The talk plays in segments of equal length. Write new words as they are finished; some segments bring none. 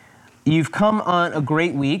You've come on a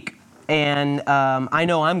great week, and I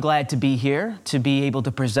know I'm glad to be here, to be able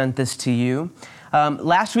to present this to you.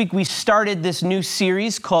 Last week, we started this new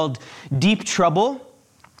series called Deep Trouble.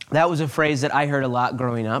 That was a phrase that I heard a lot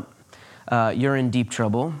growing up. You're in deep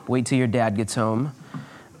trouble. Wait till your dad gets home.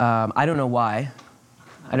 I don't know why.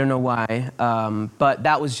 But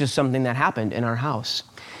that was just something that happened in our house.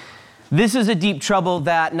 This is a deep trouble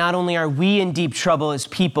that not only are we in deep trouble as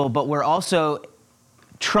people, but we're also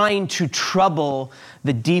trying to trouble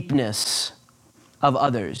the deepness of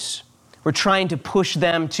others. We're trying to push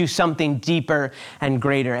them to something deeper and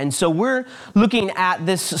greater. And so we're looking at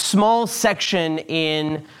this small section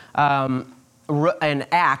in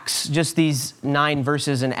Acts, just these 9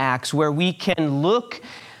 verses in Acts, where we can look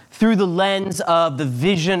through the lens of the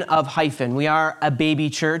vision of Hyphen. We are a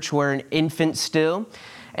baby church. We're an infant still.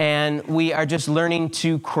 And we are just learning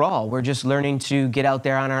to crawl. We're just learning to get out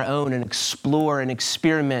there on our own and explore and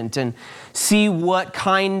experiment and see what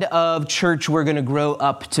kind of church we're going to grow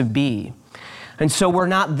up to be. And so we're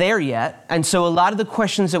not there yet. And so a lot of the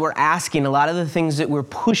questions that we're asking, a lot of the things that we're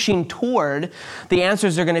pushing toward, the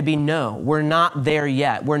answers are going to be no. We're not there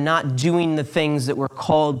yet. We're not doing the things that we're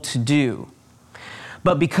called to do.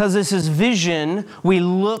 But because this is vision, we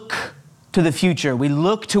look to the future. We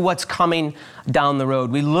look to what's coming down the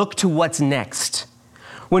road. We look to what's next.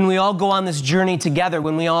 When we all go on this journey together,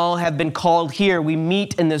 when we all have been called here, we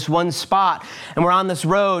meet in this one spot and we're on this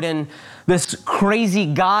road and this crazy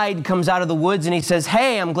guide comes out of the woods and he says,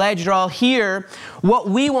 "Hey, I'm glad you're all here. What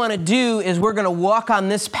we want to do is we're going to walk on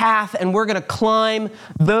this path and we're going to climb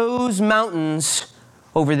those mountains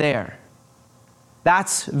over there."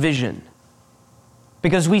 That's vision.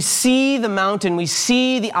 Because we see the mountain, we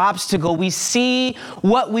see the obstacle, we see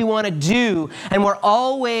what we want to do, and we're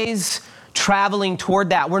always traveling toward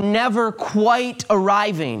that. We're never quite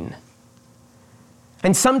arriving.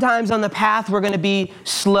 And sometimes on the path we're going to be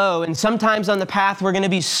slow, and sometimes on the path we're going to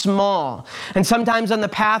be small, and sometimes on the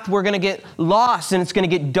path we're going to get lost, and it's going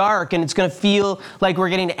to get dark, and it's going to feel like we're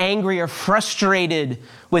getting angry or frustrated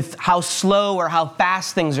with how slow or how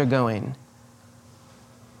fast things are going.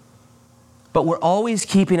 But we're always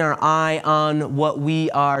keeping our eye on what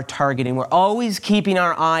we are targeting. We're always keeping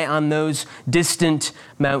our eye on those distant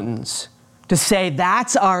mountains to say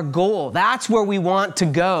that's our goal. That's where we want to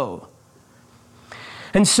go.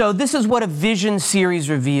 And so this is what a vision series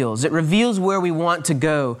reveals. It reveals where we want to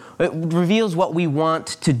go. It reveals what we want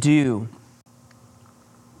to do.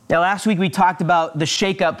 Now, last week we talked about the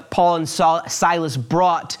shakeup Paul and Silas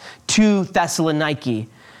brought to Thessaloniki.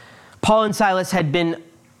 Paul and Silas had been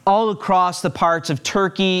all across the parts of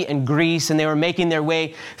Turkey and Greece, and they were making their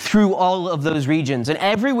way through all of those regions. And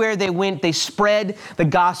everywhere they went, they spread the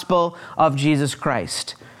gospel of Jesus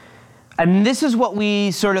Christ. And this is what we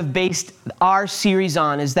sort of based our series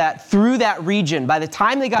on, is that through that region, by the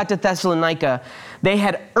time they got to Thessalonica, they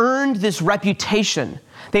had earned this reputation.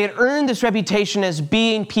 They had earned this reputation as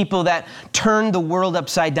being people that turned the world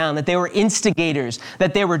upside down, that they were instigators,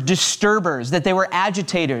 that they were disturbers, that they were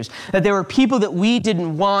agitators, that they were people that we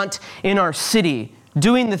didn't want in our city,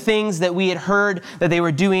 doing the things that we had heard that they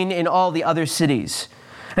were doing in all the other cities.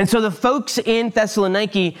 And so the folks in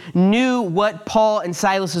Thessaloniki knew what Paul and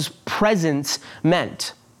Silas's presence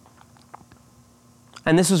meant.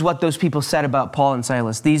 And this is what those people said about Paul and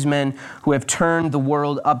Silas. These men who have turned the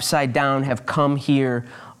world upside down have come here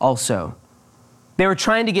also. They were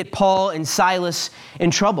trying to get Paul and Silas in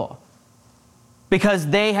trouble because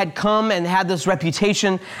they had come and had this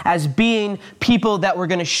reputation as being people that were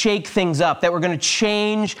going to shake things up, that were going to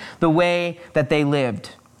change the way that they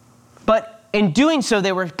lived. But in doing so,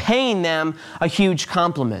 they were paying them a huge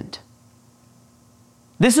compliment.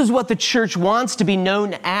 This is what the church wants to be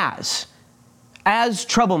known as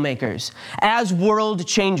troublemakers, as world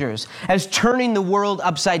changers, as turning the world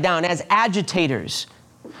upside down, as agitators,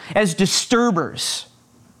 as disturbers.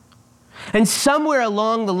 And somewhere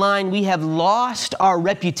along the line, we have lost our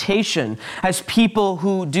reputation as people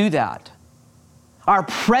who do that. Our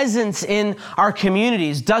presence in our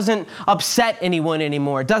communities doesn't upset anyone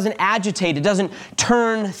anymore. It doesn't agitate. It doesn't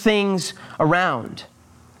turn things around.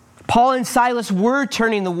 Paul and Silas were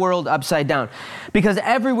turning the world upside down because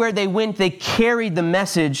everywhere they went, they carried the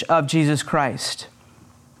message of Jesus Christ.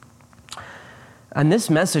 And this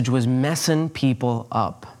message was messing people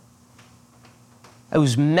up. It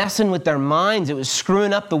was messing with their minds. It was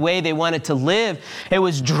screwing up the way they wanted to live. It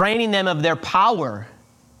was draining them of their power.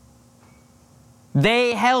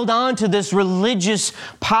 They held on to this religious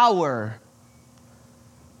power.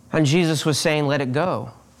 And Jesus was saying, let it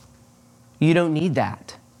go. You don't need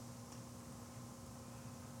that.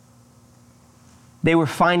 They were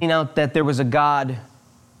finding out that there was a God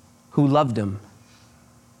who loved them.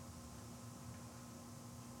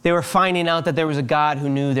 They were finding out that there was a God who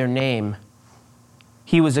knew their name.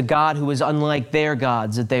 He was a God who was unlike their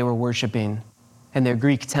gods that they were worshiping in their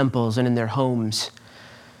Greek temples and in their homes.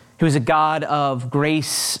 He was a God of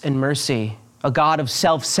grace and mercy, a God of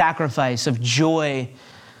self-sacrifice, of joy,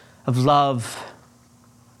 of love.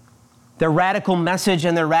 Their radical message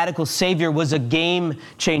and their radical Savior was a game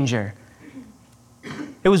changer.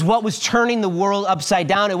 It was what was turning the world upside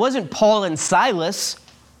down. It wasn't Paul and Silas.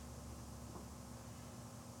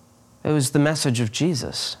 It was the message of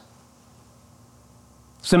Jesus.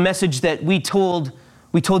 It's a message that we told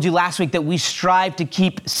you last week that we strive to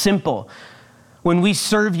keep simple. When we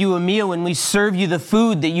serve you a meal, when we serve you the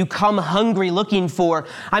food that you come hungry looking for,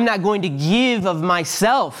 I'm not going to give of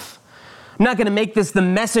myself. I'm not going to make this the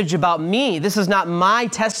message about me. This is not my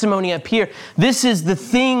testimony up here. This is the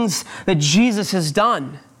things that Jesus has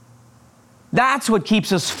done. That's what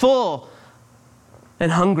keeps us full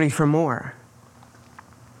and hungry for more.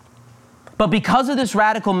 But because of this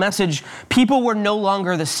radical message, people were no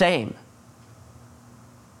longer the same.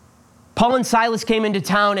 Paul and Silas came into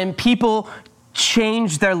town and people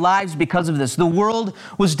changed their lives because of this. The world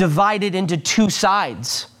was divided into two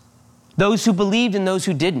sides. Those who believed and those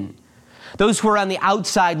who didn't. Those who were on the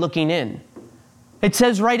outside looking in. It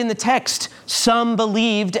says right in the text, some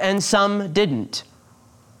believed and some didn't.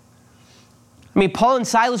 I mean, Paul and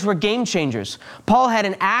Silas were game changers. Paul had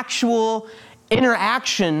an actual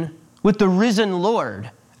interaction with the risen Lord,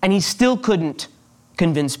 and he still couldn't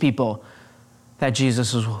convince people that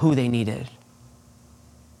Jesus was who they needed.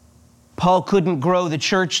 Paul couldn't grow the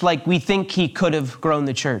church like we think he could have grown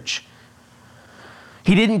the church.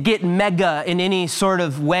 He didn't get mega in any sort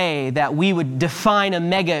of way that we would define a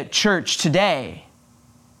mega church today.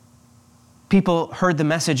 People heard the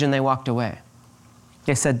message and they walked away.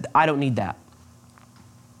 They said, I don't need that.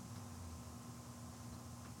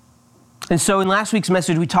 And so in last week's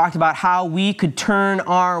message, we talked about how we could turn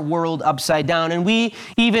our world upside down. And we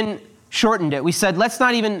even shortened it. We said, let's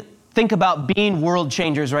not even think about being world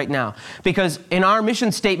changers right now. Because in our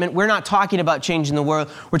mission statement, we're not talking about changing the world.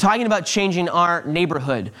 We're talking about changing our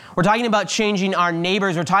neighborhood. We're talking about changing our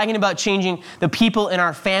neighbors. We're talking about changing the people in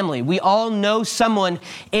our family. We all know someone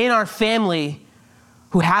in our family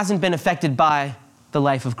who hasn't been affected by the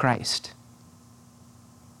life of Christ.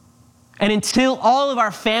 And until all of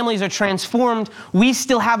our families are transformed, we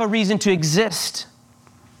still have a reason to exist.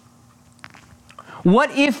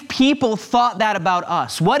 What if people thought that about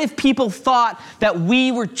us? What if people thought that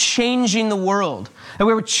we were changing the world, that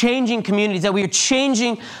we were changing communities, that we were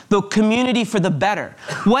changing the community for the better?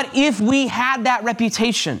 What if we had that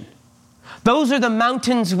reputation? Those are the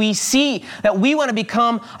mountains we see, that we want to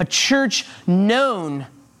become a church known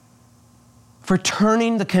for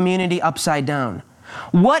turning the community upside down.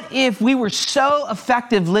 What if we were so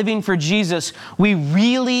effective living for Jesus, we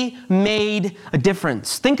really made a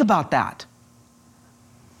difference? Think about that.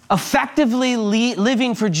 Effectively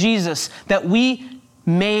living for Jesus, that we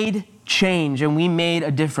made change and we made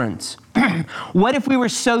a difference. What if we were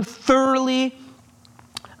so thoroughly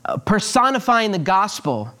personifying the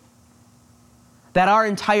gospel that our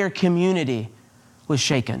entire community was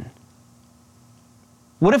shaken?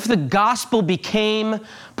 What if the gospel became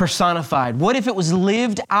personified? What if it was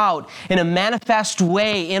lived out in a manifest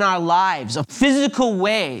way in our lives, a physical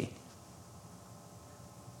way?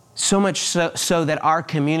 So much so that our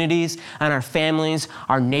communities and our families,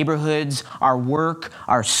 our neighborhoods, our work,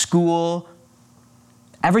 our school,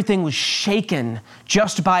 everything was shaken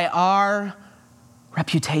just by our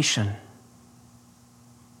reputation.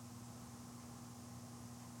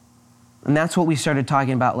 And that's what we started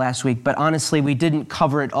talking about last week. But honestly, we didn't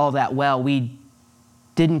cover it all that well. We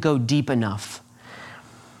didn't go deep enough.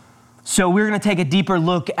 So we're going to take a deeper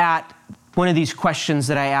look at one of these questions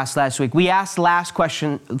that I asked last week. We asked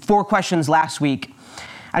 4 questions last week.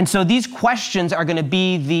 And so these questions are going to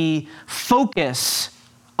be the focus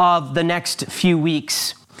of the next few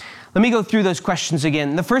weeks. Let me go through those questions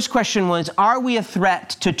again. The first question was, are we a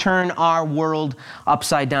threat to turn our world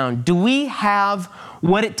upside down? Do we have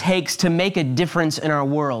what it takes to make a difference in our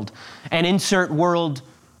world? And insert world: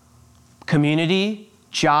 community,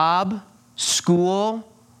 job, school,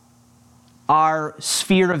 our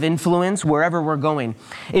sphere of influence, wherever we're going.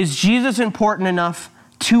 Is Jesus important enough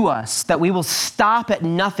to us that we will stop at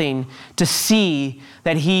nothing to see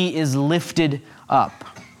that he is lifted up?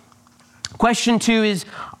 Question 2 is,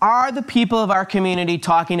 are the people of our community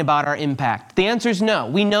talking about our impact? The answer is no.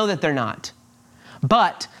 We know that they're not.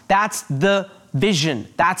 But that's the vision.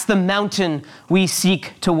 That's the mountain we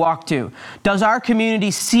seek to walk to. Does our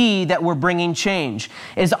community see that we're bringing change?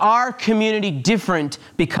 Is our community different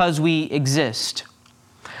because we exist?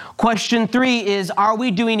 Question 3 is, are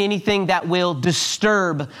we doing anything that will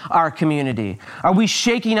disturb our community? Are we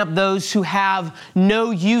shaking up those who have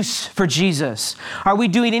no use for Jesus? Are we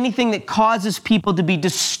doing anything that causes people to be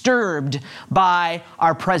disturbed by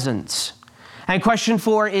our presence? And question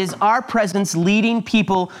 4 is, our presence leading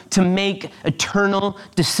people to make eternal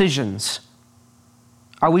decisions?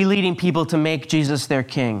 Are we leading people to make Jesus their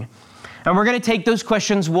king? And we're going to take those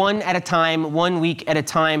questions one at a time, 1 week at a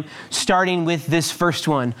time, starting with this first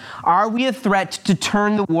one. Are we a threat to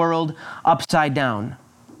turn the world upside down?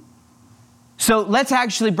 So let's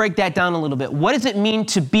actually break that down a little bit. What does it mean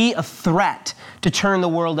to be a threat to turn the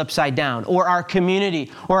world upside down, or our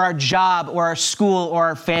community, or our job, or our school, or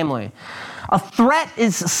our family? A threat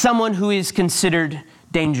is someone who is considered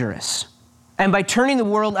dangerous. And by turning the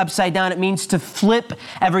world upside down, it means to flip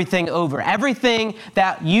everything over. Everything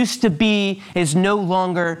that used to be is no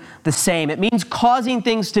longer the same. It means causing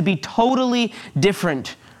things to be totally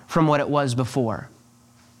different from what it was before.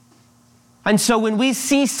 And so when we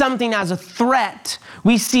see something as a threat,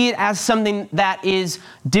 we see it as something that is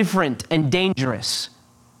different and dangerous.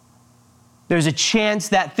 There's a chance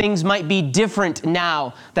that things might be different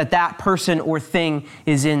now that that person or thing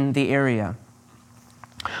is in the area.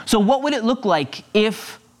 So what would it look like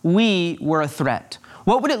if we were a threat?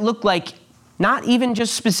 What would it look like, not even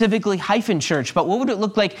just specifically Hyphen Church, but what would it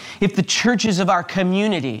look like if the churches of our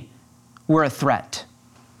community were a threat?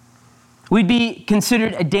 We'd be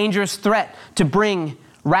considered a dangerous threat to bring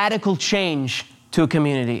radical change to a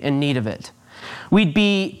community in need of it. We'd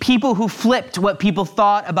be people who flipped what people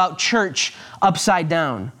thought about church upside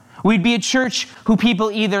down. We'd be a church who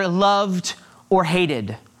people either loved or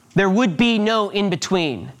hated. There would be no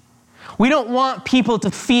in-between. We don't want people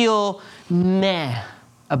to feel meh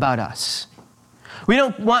about us. We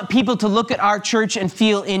don't want people to look at our church and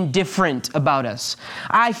feel indifferent about us.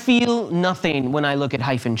 I feel nothing when I look at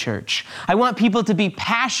Hyphen Church. I want people to be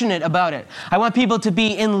passionate about it. I want people to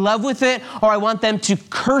be in love with it, or I want them to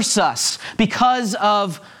curse us because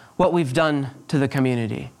of what we've done to the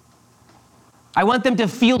community. I want them to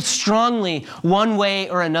feel strongly one way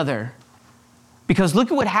or another. Because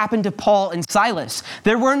look at what happened to Paul and Silas.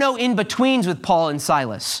 There were no in-betweens with Paul and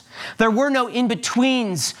Silas. There were no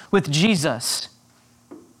in-betweens with Jesus.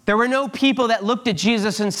 There were no people that looked at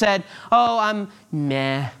Jesus and said, oh, I'm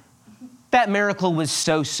meh. That miracle was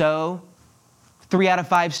so-so. 3 out of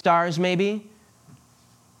 5 stars, maybe.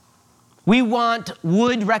 We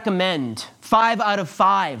would recommend 5 out of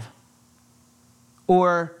 5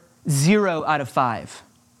 or 0 out of 5.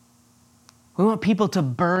 We want people to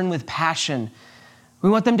burn with passion. We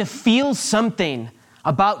want them to feel something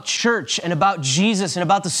about church and about Jesus and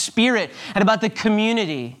about the Spirit and about the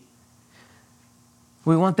community.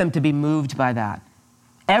 We want them to be moved by that.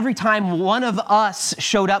 Every time one of us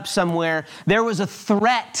showed up somewhere, there was a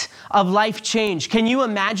threat of life change. Can you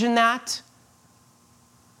imagine that?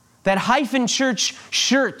 That Hyphen Church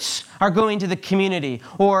shirts are going to the community,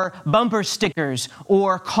 or bumper stickers,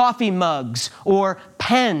 or coffee mugs, or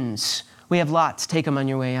pens. We have lots. Take them on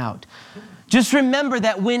your way out. Just remember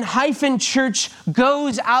that when Hyphen Church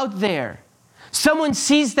goes out there, someone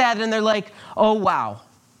sees that and they're like, oh, wow.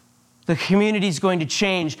 The community is going to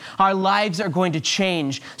change. Our lives are going to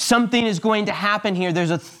change. Something is going to happen here.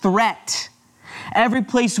 There's a threat. Every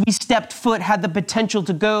place we stepped foot had the potential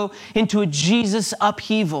to go into a Jesus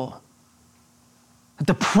upheaval.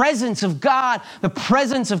 The presence of God, the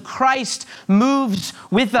presence of Christ moves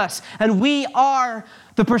with us, and we are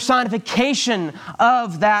the personification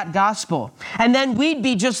of that gospel. And then we'd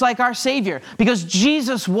be just like our Savior, because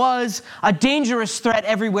Jesus was a dangerous threat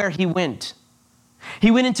everywhere he went.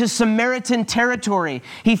 He went into Samaritan territory.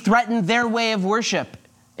 He threatened their way of worship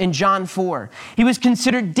in John 4. He was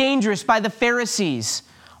considered dangerous by the Pharisees.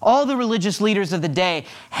 All the religious leaders of the day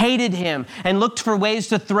hated him and looked for ways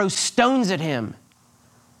to throw stones at him.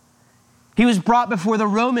 He was brought before the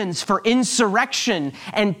Romans for insurrection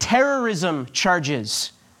and terrorism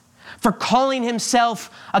charges, for calling himself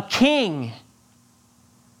a king.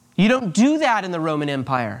 You don't do that in the Roman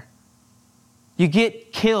Empire. You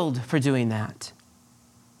get killed for doing that.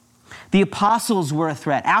 The apostles were a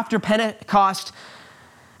threat. After Pentecost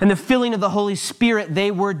and the filling of the Holy Spirit,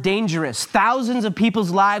 they were dangerous. Thousands of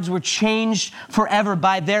people's lives were changed forever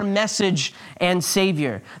by their message and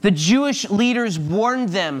Savior. The Jewish leaders warned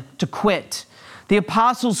them to quit. The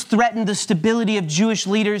apostles threatened the stability of Jewish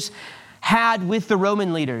leaders had with the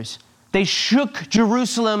Roman leaders. They shook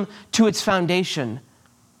Jerusalem to its foundation.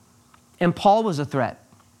 And Paul was a threat.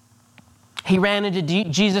 He ran into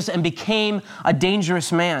Jesus and became a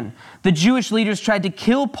dangerous man. The Jewish leaders tried to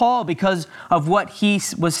kill Paul because of what he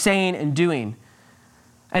was saying and doing.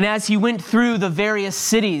 And as he went through the various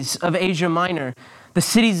cities of Asia Minor, the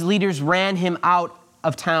city's leaders ran him out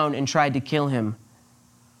of town and tried to kill him.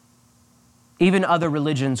 Even other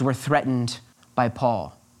religions were threatened by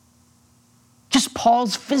Paul. Just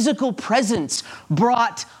Paul's physical presence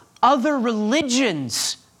brought other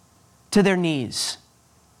religions to their knees.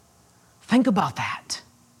 Think about that.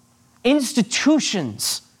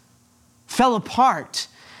 Institutions fell apart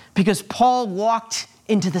because Paul walked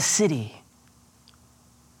into the city.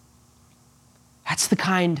 That's the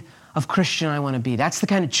kind of Christian I want to be. That's the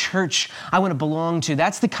kind of church I want to belong to.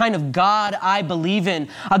 That's the kind of God I believe in.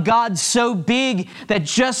 A God so big that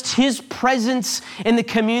just his presence in the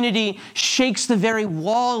community shakes the very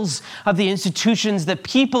walls of the institutions that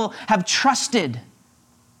people have trusted.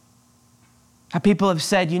 That people have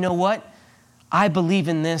said, you know what? I believe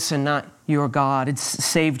in this and not your God. It's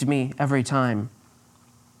saved me every time.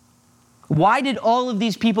 Why did all of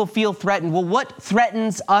these people feel threatened? Well, what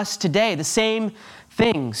threatens us today? The same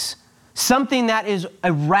things. Something that is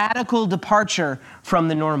a radical departure from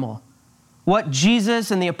the normal. What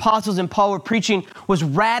Jesus and the apostles and Paul were preaching was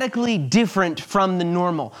radically different from the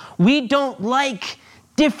normal. We don't like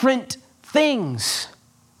different things.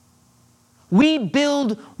 We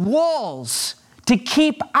build walls to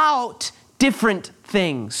keep out different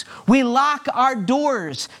things. We lock our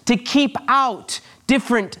doors to keep out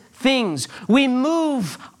different things. We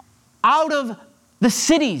move out of the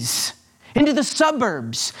cities into the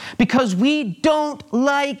suburbs because we don't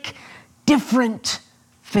like different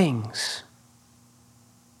things.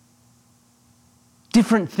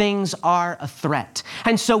 Different things are a threat.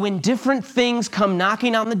 And so when different things come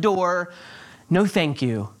knocking on the door, no thank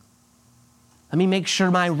you. Let me make sure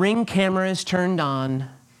my Ring camera is turned on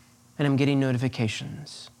and I'm getting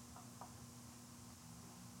notifications.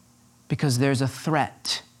 Because there's a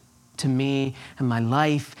threat to me and my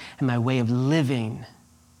life and my way of living.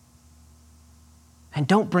 And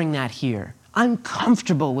don't bring that here. I'm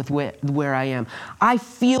comfortable with where I am. I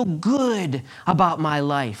feel good about my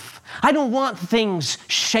life. I don't want things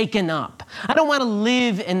shaken up. I don't want to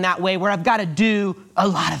live in that way where I've got to do a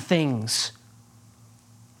lot of things.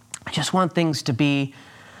 I just want things to be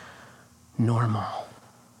normal.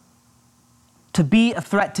 To be a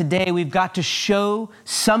threat today, we've got to show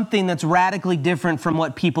something that's radically different from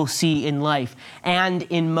what people see in life and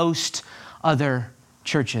in most other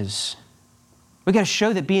churches. We've got to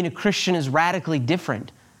show that being a Christian is radically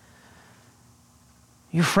different.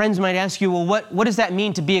 Your friends might ask you, well, what does that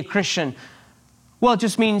mean to be a Christian? Well, it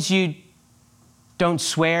just means you don't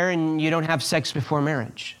swear and you don't have sex before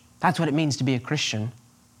marriage. That's what it means to be a Christian.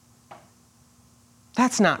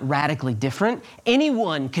 That's not radically different.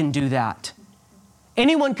 Anyone can do that.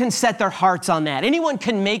 Anyone can set their hearts on that. Anyone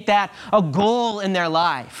can make that a goal in their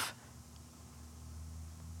life.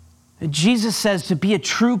 Jesus says to be a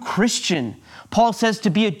true Christian. Paul says to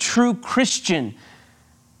be a true Christian,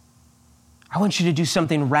 I want you to do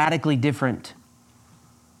something radically different.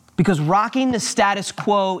 Because rocking the status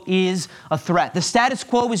quo is a threat. The status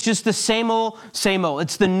quo is just the same old, same old.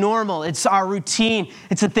 It's the normal. It's our routine.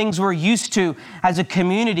 It's the things we're used to as a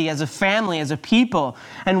community, as a family, as a people.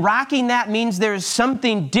 And rocking that means there is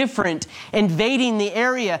something different invading the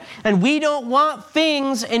area. And we don't want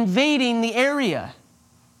things invading the area.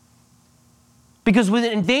 Because when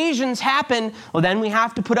invasions happen, well, then we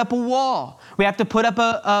have to put up a wall. We have to put up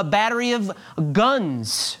a battery of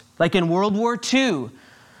guns, like in World War II,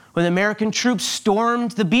 when the American troops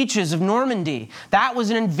stormed the beaches of Normandy. That was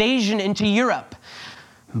an invasion into Europe.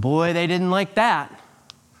 Boy, they didn't like that.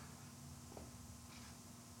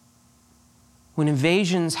 When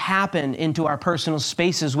invasions happen into our personal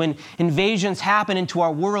spaces, when invasions happen into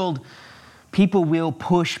our world, people will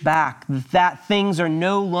push back, that things are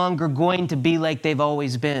no longer going to be like they've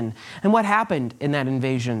always been. And what happened in that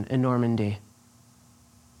invasion in Normandy?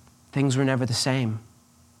 Things were never the same.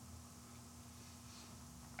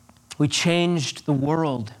 We changed the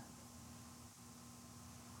world.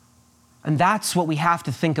 And that's what we have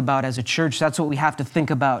to think about as a church. That's what we have to think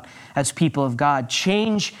about as people of God.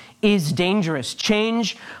 Change is dangerous.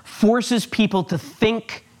 Change forces people to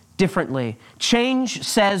think differently. Change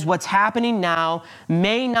says what's happening now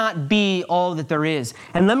may not be all that there is.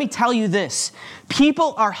 And let me tell you this,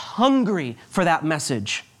 people are hungry for that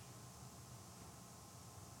message.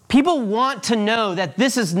 People want to know that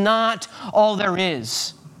this is not all there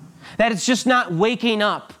is. That it's just not waking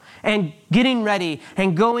up and getting ready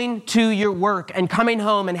and going to your work and coming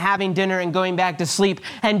home and having dinner and going back to sleep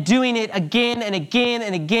and doing it again and again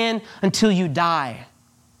and again until you die.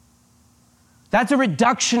 That's a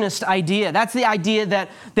reductionist idea. That's the idea that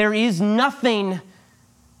there is nothing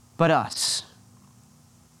but us.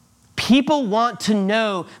 People want to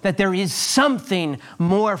know that there is something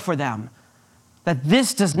more for them, that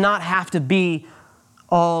this does not have to be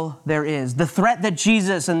all there is. The threat that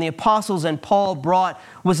Jesus and the apostles and Paul brought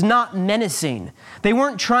was not menacing. They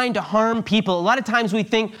weren't trying to harm people. A lot of times we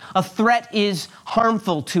think a threat is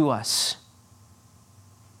harmful to us.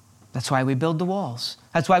 That's why we build the walls.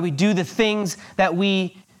 That's why we do the things that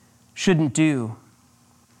we shouldn't do.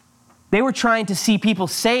 They were trying to see people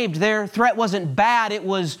saved. Their threat wasn't bad, it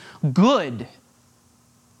was good.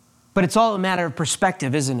 But it's all a matter of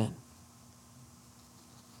perspective, isn't it?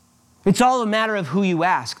 It's all a matter of who you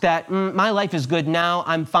ask. That, my life is good now,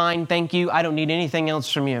 I'm fine, thank you, I don't need anything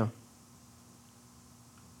else from you.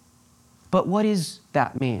 But what does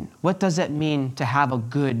that mean? What does it mean to have a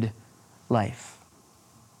good life?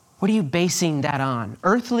 What are you basing that on?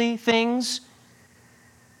 Earthly things?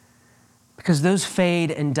 Because those fade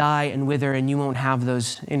and die and wither, and you won't have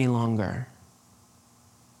those any longer.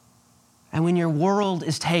 And when your world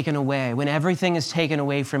is taken away, when everything is taken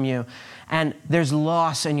away from you, and there's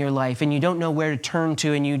loss in your life, and you don't know where to turn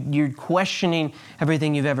to, and you're questioning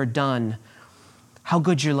everything you've ever done, how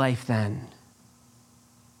good's your life then?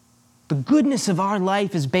 The goodness of our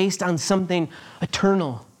life is based on something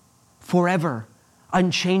eternal, forever,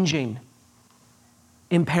 unchanging,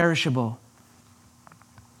 imperishable.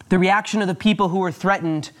 The reaction of the people who were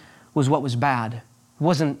threatened was what was bad. It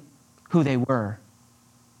wasn't who they were.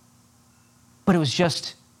 But it was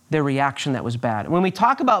just their reaction that was bad. When we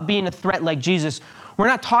talk about being a threat like Jesus, we're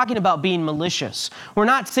not talking about being malicious. We're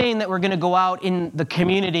not saying that we're going to go out in the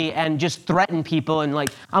community and just threaten people and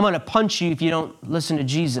I'm going to punch you if you don't listen to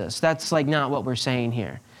Jesus. That's not what we're saying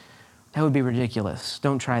here. That would be ridiculous.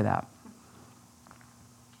 Don't try that.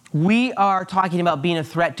 We are talking about being a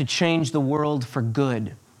threat to change the world for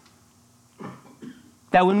good.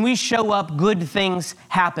 That when we show up, good things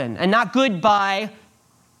happen. And not good by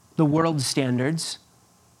the world's standards,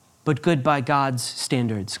 but good by God's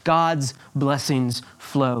standards. God's blessings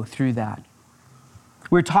flow through that.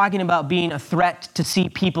 We're talking about being a threat to see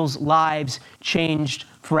people's lives changed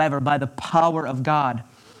forever by the power of God.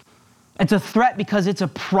 It's a threat because it's a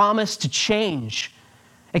promise to change.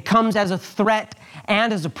 It comes as a threat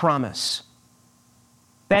and as a promise.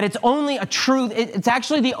 That it's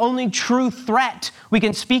actually the only true threat we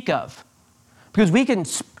can speak of. Because we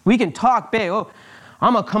can talk big,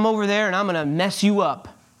 I'm going to come over there and I'm going to mess you up.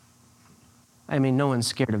 I mean, no one's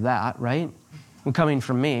scared of that, right? Coming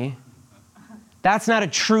from me. That's not a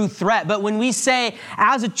true threat. But when we say,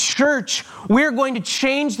 as a church, we're going to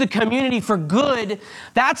change the community for good,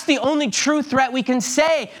 that's the only true threat we can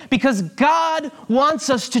say, because God wants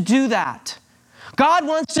us to do that. God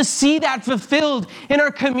wants to see that fulfilled in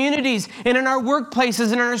our communities, and in our workplaces,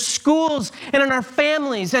 and in our schools, and in our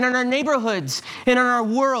families, and in our neighborhoods, and in our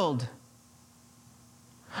world.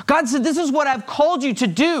 God said, this is what I've called you to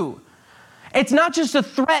do. It's not just a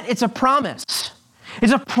threat, it's a promise.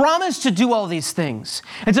 It's a promise to do all these things.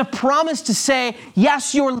 It's a promise to say,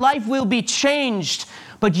 yes, your life will be changed,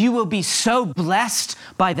 but you will be so blessed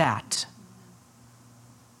by that.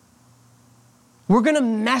 We're going to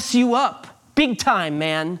mess you up big time,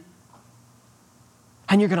 man.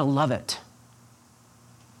 And you're going to love it.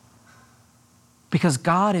 Because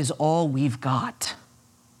God is all we've got.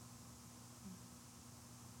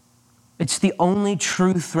 It's the only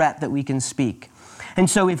true threat that we can speak. And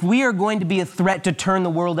so if we are going to be a threat to turn the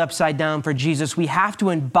world upside down for Jesus, we have to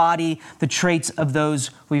embody the traits of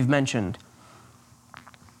those we've mentioned.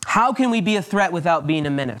 How can we be a threat without being a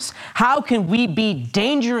menace? How can we be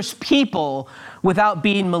dangerous people without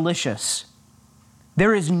being malicious?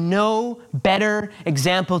 There is no better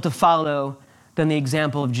example to follow than the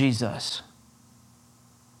example of Jesus.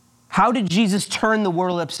 How did Jesus turn the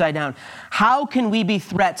world upside down? How can we be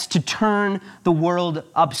threats to turn the world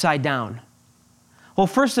upside down? Well,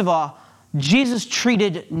 first of all, Jesus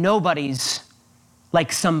treated nobodies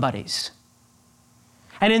like somebodies.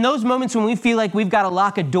 And in those moments when we feel like we've got to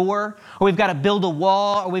lock a door, or we've got to build a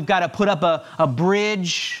wall, or we've got to put up a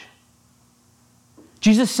bridge,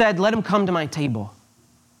 Jesus said, let them come to my table.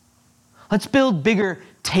 Let's build bigger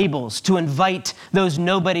tables to invite those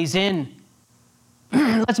nobodies in.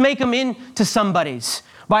 Let's make them into somebodies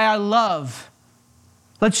by our love.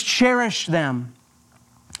 Let's cherish them.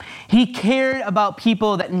 He cared about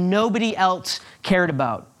people that nobody else cared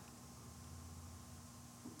about.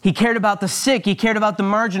 He cared about the sick. He cared about the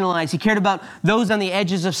marginalized. He cared about those on the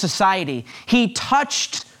edges of society. He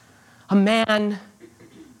touched a man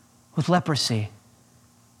with leprosy.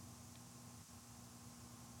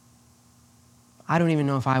 I don't even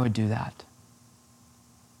know if I would do that.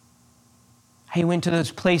 He went to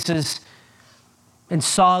those places and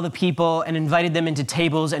saw the people and invited them into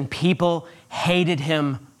tables, and people hated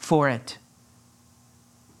him for it.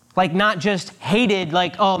 Like, not just hated,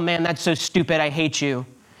 like, oh man, that's so stupid, I hate you.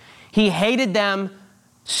 He hated them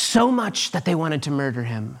so much that they wanted to murder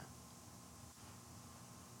him.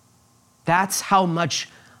 That's how much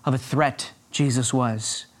of a threat Jesus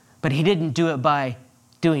was. But he didn't do it by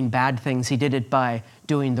doing bad things. He did it by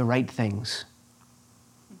doing the right things.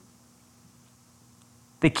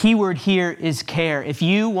 The key word here is care. If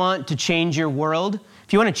you want to change your world,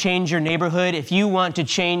 if you want to change your neighborhood, if you want to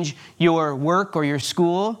change your work or your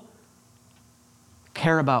school,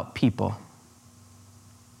 care about people.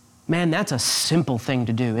 Man, that's a simple thing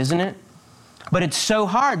to do, isn't it? But it's so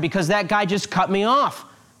hard because that guy just cut me off.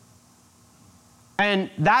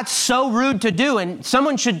 And that's so rude to do, and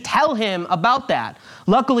someone should tell him about that.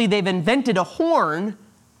 Luckily, they've invented a horn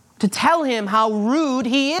to tell him how rude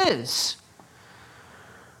he is.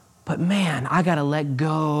 But man, I got to let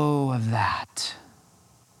go of that.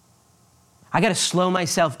 I got to slow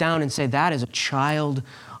myself down and say, that is a child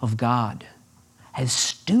of God. As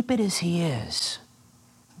stupid as he is,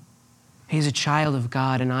 he's a child of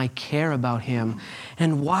God, and I care about him.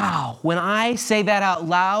 And wow, when I say that out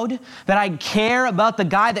loud, that I care about the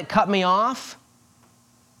guy that cut me off,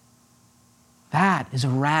 that is a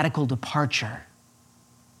radical departure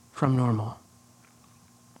from normal.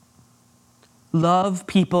 Love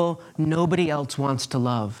people nobody else wants to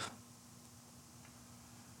love.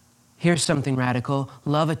 Here's something radical.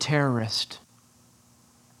 Love a terrorist.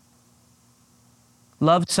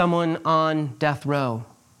 Love someone on death row.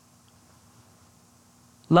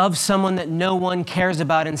 Love someone that no one cares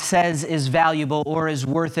about and says is valuable or is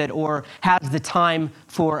worth it or has the time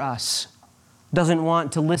for us. Doesn't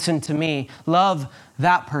want to listen to me. Love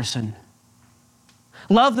that person.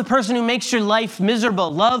 Love the person who makes your life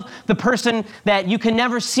miserable. Love the person that you can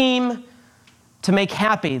never seem to make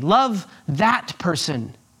happy. Love that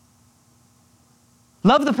person.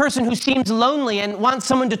 Love the person who seems lonely and wants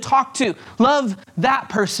someone to talk to. Love that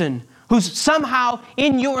person who's somehow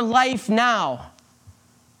in your life now,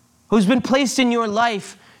 who's been placed in your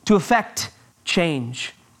life to affect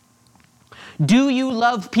change. Do you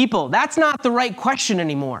love people? That's not the right question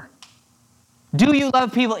anymore. Do you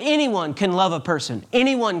love people? Anyone can love a person.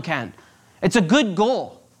 Anyone can. It's a good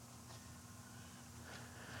goal.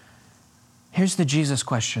 Here's the Jesus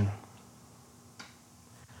question.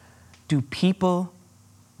 Do people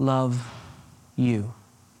love you?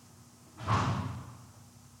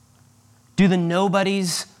 Do the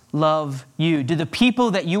nobodies love you? Do the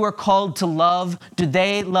people that you are called to love, do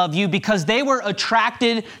they love you? Because they were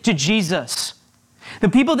attracted to Jesus. The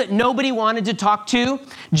people that nobody wanted to talk to,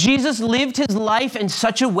 Jesus lived his life in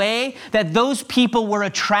such a way that those people were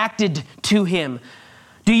attracted to him.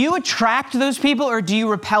 Do you attract those people or do you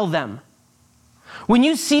repel them? When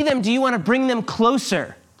you see them, do you want to bring them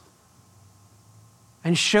closer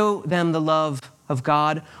and show them the love of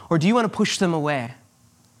God, or do you want to push them away?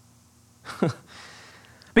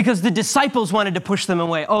 Because the disciples wanted to push them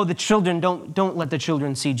away. Oh, the children, don't let the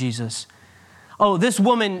children see Jesus. Oh, this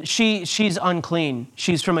woman, she's unclean.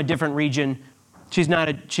 She's from a different region. She's not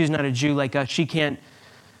a Jew like us. She can't.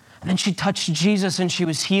 And then she touched Jesus and she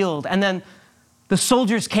was healed. And then the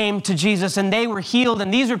soldiers came to Jesus and they were healed.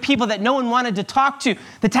 And these were people that no one wanted to talk to.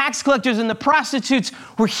 The tax collectors and the prostitutes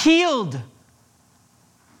were healed.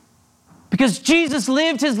 Because Jesus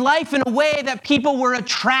lived his life in a way that people were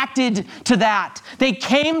attracted to that. They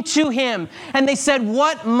came to him and they said,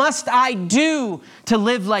 what must I do to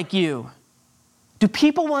live like you? Do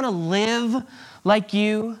people want to live like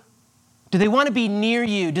you? Do they want to be near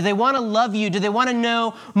you? Do they want to love you? Do they want to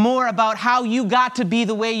know more about how you got to be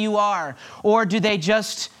the way you are? Or do they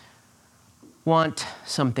just want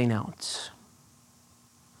something else?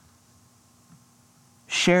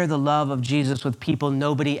 Share the love of Jesus with people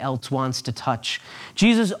nobody else wants to touch.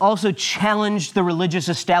 Jesus also challenged the religious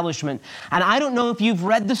establishment. And I don't know if you've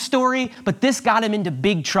read the story, but this got him into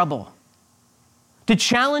big trouble. To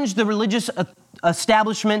challenge the religious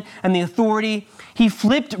establishment and the authority, he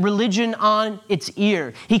flipped religion on its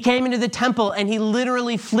ear. He came into the temple and he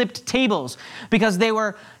literally flipped tables because they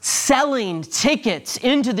were selling tickets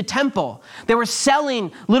into the temple. They were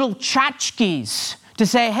selling little tchotchkes to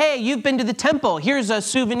say, hey, you've been to the temple. Here's a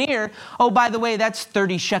souvenir. Oh, by the way, that's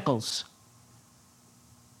 30 shekels,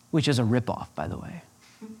 which is a ripoff, by the way.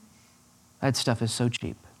 That stuff is so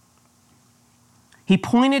cheap. He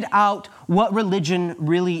pointed out what religion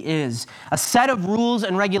really is, a set of rules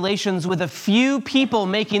and regulations with a few people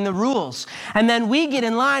making the rules. And then we get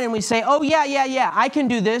in line and we say, oh, yeah, I can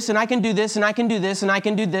do this, and I can do this, and I can do this, and I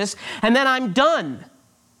can do this, and then I'm done.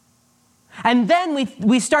 And then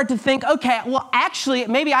we start to think, okay, well, actually,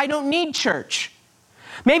 maybe I don't need church.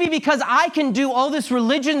 Maybe because I can do all this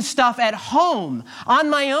religion stuff at home, on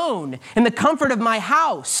my own, in the comfort of my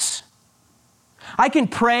house. I can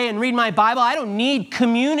pray and read my Bible. I don't need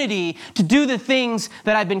community to do the things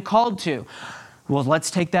that I've been called to. Well,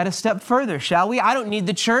 let's take that a step further, shall we? I don't need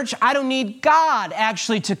the church. I don't need God,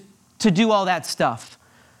 actually, to do all that stuff.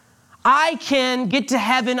 I can get to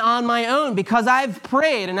heaven on my own because I've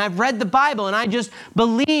prayed and I've read the Bible and I just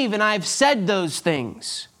believe and I've said those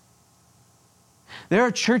things. There are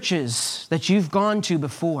churches that you've gone to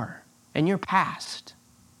before in your past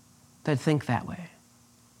that think that way.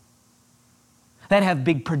 That have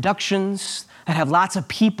big productions, that have lots of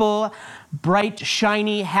people, bright,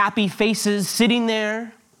 shiny, happy faces sitting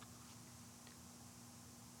there.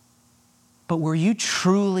 But were you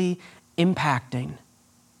truly impacting?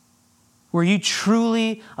 Were you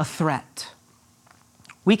truly a threat?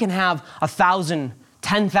 We can have 1,000,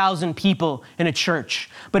 10,000 people in a church,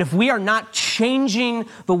 but if we are not changing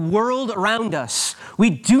the world around us, we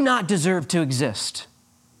do not deserve to exist.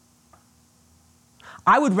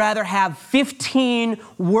 I would rather have 15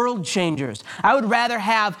 world changers. I would rather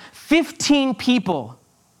have 15 people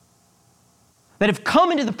that have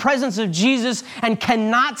come into the presence of Jesus and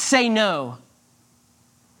cannot say no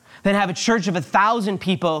than have a church of 1,000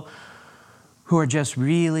 people who are just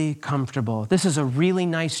really comfortable. This is a really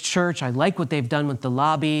nice church. I like what they've done with the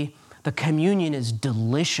lobby. The communion is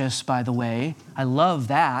delicious, by the way. I love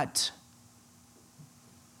that.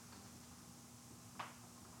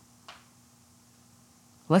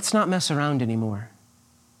 Let's not mess around anymore.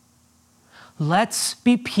 Let's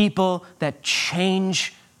be people that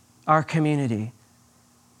change our community.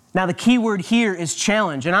 Now, the key word here is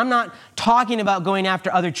challenge. And I'm not talking about going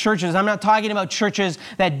after other churches. I'm not talking about churches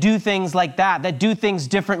that do things like that do things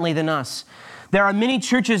differently than us. There are many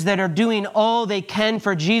churches that are doing all they can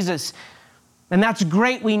for Jesus. And that's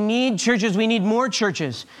great. We need churches. We need more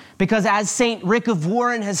churches. Because as St. Rick of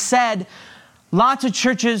Warren has said, lots of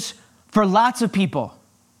churches for lots of people.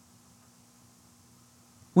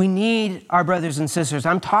 We need our brothers and sisters.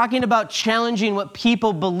 I'm talking about challenging what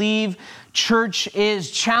people believe church is.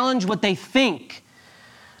 Challenge what they think.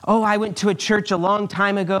 Oh, I went to a church a long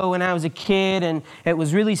time ago when I was a kid, and it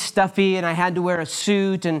was really stuffy, and I had to wear a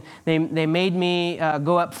suit, and they made me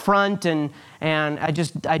go up front, and I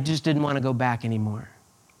just didn't want to go back anymore.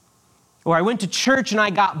 Or I went to church and I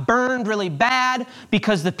got burned really bad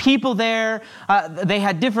because the people there, they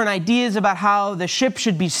had different ideas about how the ship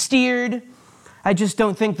should be steered. I just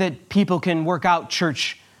don't think that people can work out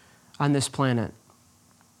church on this planet.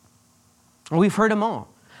 We've heard them all.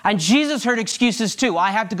 And Jesus heard excuses too. I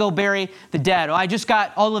have to go bury the dead. I just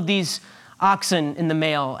got all of these oxen in the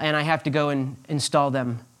mail and I have to go and install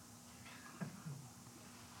them.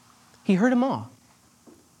 He heard them all.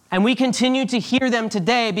 And we continue to hear them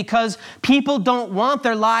today because people don't want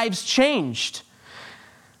their lives changed.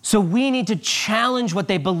 So we need to challenge what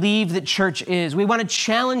they believe that church is. We want to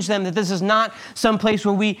challenge them that this is not some place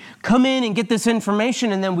where we come in and get this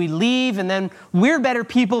information and then we leave and then we're better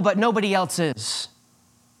people, but nobody else is.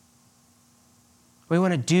 We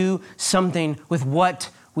want to do something with what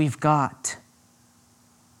we've got.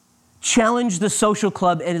 Challenge the social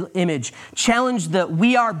club image. Challenge the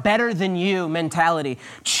we are better than you mentality.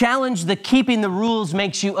 Challenge the keeping the rules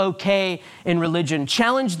makes you okay in religion.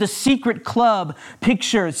 Challenge the secret club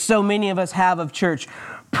picture so many of us have of church.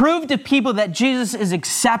 Prove to people that Jesus is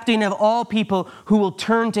accepting of all people who will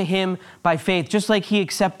turn to him by faith, just like he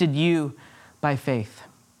accepted you by faith.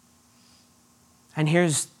 And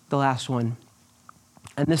here's the last one.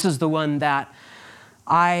 And this is the one that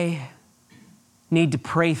I need to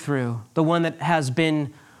pray through, the one that has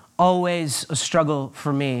been always a struggle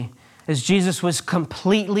for me, is Jesus was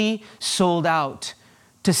completely sold out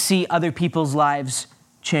to see other people's lives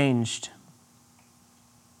changed.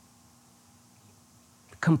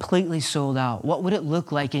 Completely sold out. What would it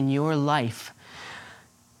look like in your life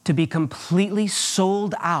to be completely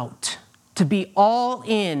sold out, to be all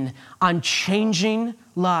in on changing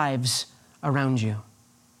lives around you?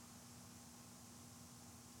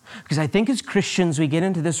 Because I think as Christians, we get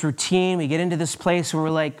into this routine, we get into this place where we're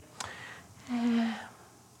like,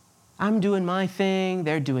 I'm doing my thing,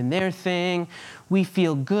 they're doing their thing. We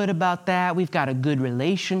feel good about that. We've got a good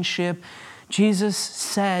relationship. Jesus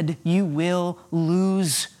said you will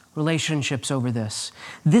lose relationships over this.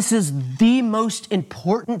 This is the most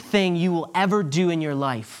important thing you will ever do in your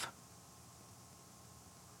life.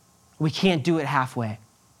 We can't do it halfway.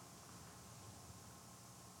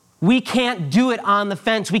 We can't do it on the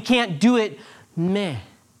fence. We can't do it meh.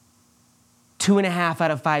 2.5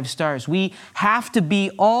 out of 5 stars. We have to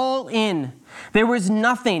be all in. There was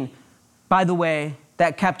nothing, by the way,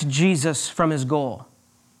 that kept Jesus from his goal.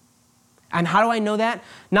 And how do I know that?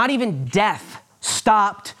 Not even death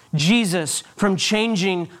stopped Jesus from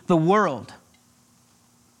changing the world.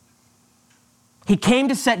 He came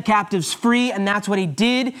to set captives free, and that's what he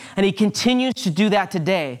did, and he continues to do that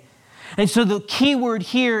today. And so the key word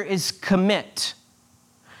here is commit.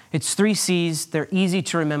 It's 3 C's. They're easy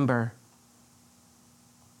to remember.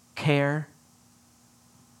 Care,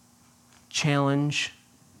 challenge,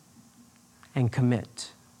 and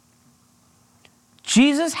commit.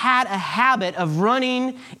 Jesus had a habit of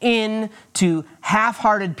running into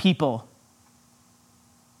half-hearted people.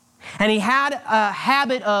 And he had a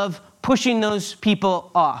habit of pushing those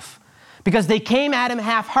people off because they came at him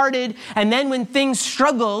half-hearted, and then when things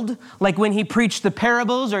struggled, like when he preached the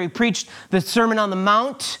parables or he preached the Sermon on the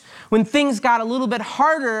Mount, when things got a little bit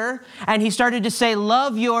harder and he started to say,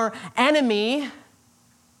 love your enemy,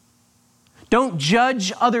 don't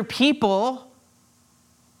judge other people,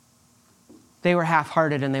 they were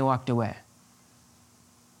half-hearted and they walked away.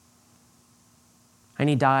 And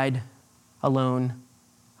he died alone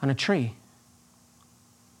on a tree,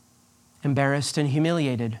 embarrassed and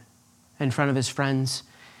humiliated in front of his friends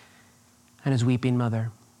and his weeping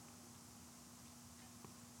mother.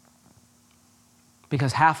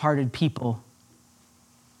 Because half-hearted people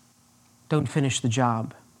don't finish the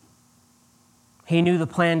job. He knew the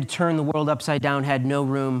plan to turn the world upside down had no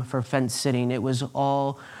room for fence sitting. It was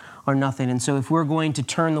all or nothing. And so if we're going to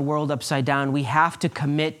turn the world upside down, we have to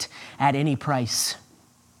commit at any price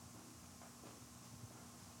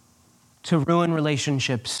to ruin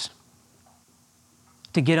relationships,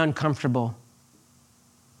 to get uncomfortable,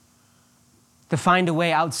 to find a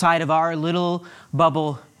way outside of our little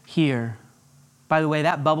bubble here. By the way,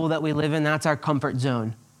 that bubble that we live in, that's our comfort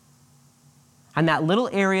zone. And that little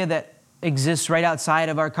area that exists right outside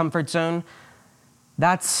of our comfort zone,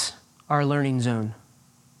 that's our learning zone.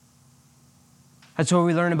 That's where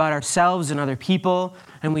we learn about ourselves and other people,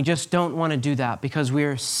 and we just don't want to do that because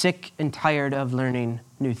we're sick and tired of learning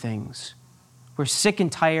new things. We're sick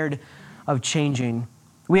and tired of changing.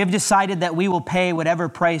 We have decided that we will pay whatever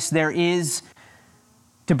price there is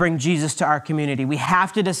to bring Jesus to our community. We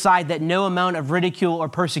have to decide that no amount of ridicule or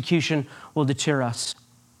persecution will deter us.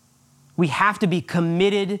 We have to be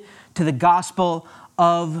committed to the gospel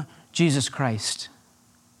of Jesus Christ.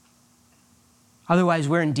 Otherwise,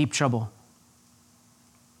 we're in deep trouble.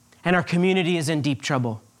 And our community is in deep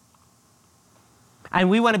trouble.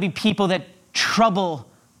 And we want to be people that trouble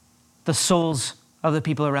the souls of the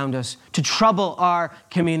people around us, to trouble our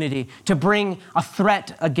community, to bring a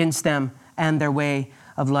threat against them and their way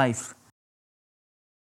of life.